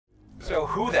So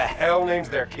who the hell names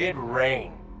their kid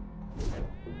Rain?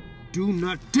 Do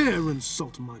not dare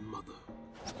insult my mother.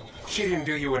 She didn't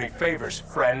do you any favors,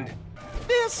 friend.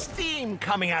 There's steam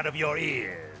coming out of your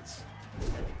ears.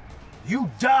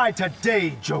 You die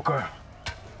today, Joker.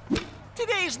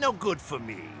 Today's no good for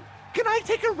me. Can I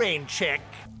take a rain check?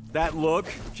 That look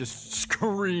just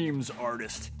screams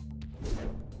artist.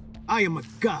 I am a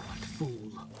god,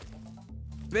 fool.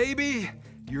 Baby,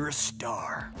 you're a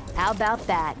star. How about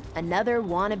that? Another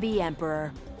wannabe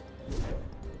emperor.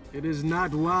 It is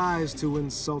not wise to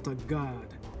insult a god.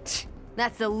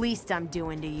 That's the least I'm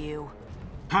doing to you.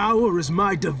 Power is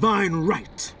my divine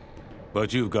right.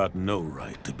 But you've got no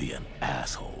right to be an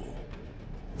asshole.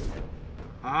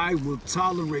 I will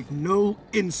tolerate no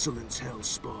insolence,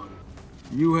 Hellspawn.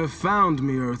 You have found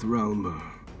me, Earthrealmer.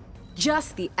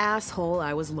 Just the asshole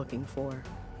I was looking for.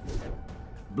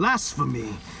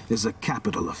 Blasphemy is a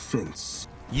capital offense.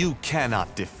 You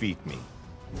cannot defeat me.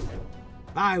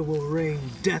 I will rain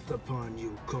death upon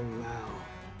you, Kung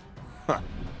Lao.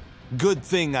 Good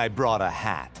thing I brought a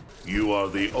hat. You are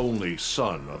the only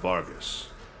son of Argus.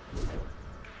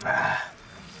 I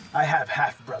have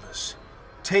half-brothers,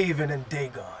 Taven and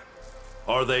Dagon.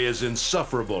 Are they as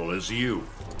insufferable as you?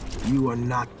 You are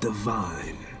not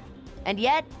divine. And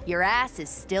yet, your ass is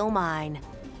still mine.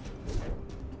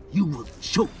 You will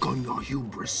choke on your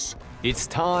hubris. It's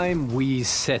time we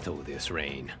settle this,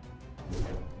 Rain.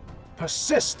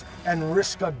 Persist and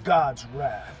risk a god's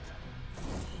wrath.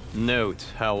 Note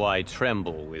how I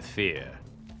tremble with fear.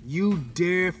 You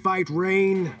dare fight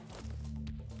Rain?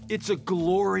 It's a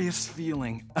glorious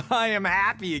feeling. I am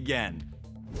happy again.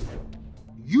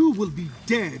 You will be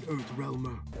dead,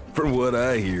 Earthrealmer. From what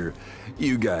I hear,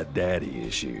 you got daddy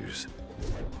issues.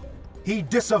 He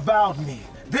disavowed me,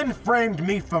 then framed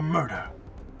me for murder.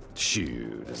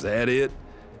 Shoot, is that it?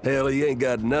 Hell, he ain't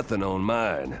got nothing on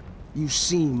mine. You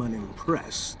seem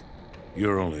unimpressed.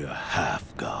 You're only a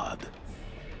half-god.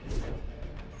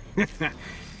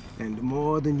 And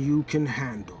more than you can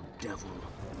handle, devil.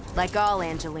 Like all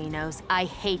Angelinos, I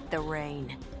hate the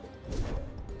rain.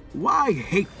 Why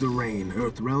hate the rain,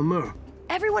 Earthrealmer?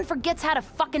 Everyone forgets how to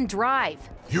fucking drive.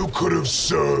 You could have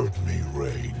served me,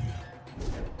 Rain.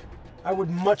 I would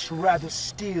much rather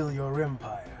steal your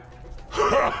empire.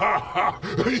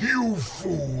 You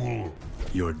fool!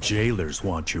 Your jailers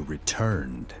want you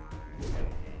returned.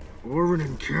 Orin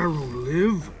and Carol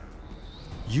live?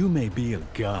 You may be a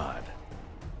god,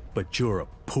 but you're a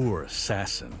poor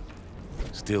assassin.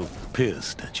 Still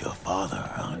pissed at your father,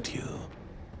 aren't you?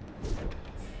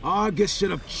 Argus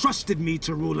should have trusted me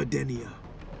to rule Edenia.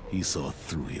 He saw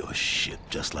through your shit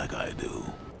just like I do.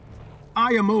 I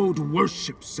am owed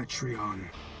worship, Cetrion.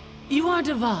 You are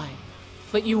divine,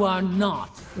 but you are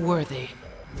not worthy.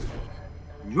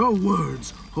 Your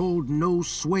words hold no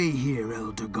sway here,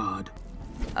 Elder God.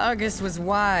 Argus was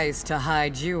wise to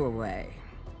hide you away.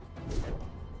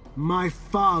 My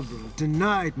father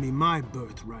denied me my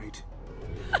birthright.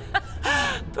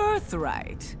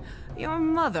 Birthright? Your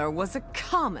mother was a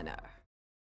commoner.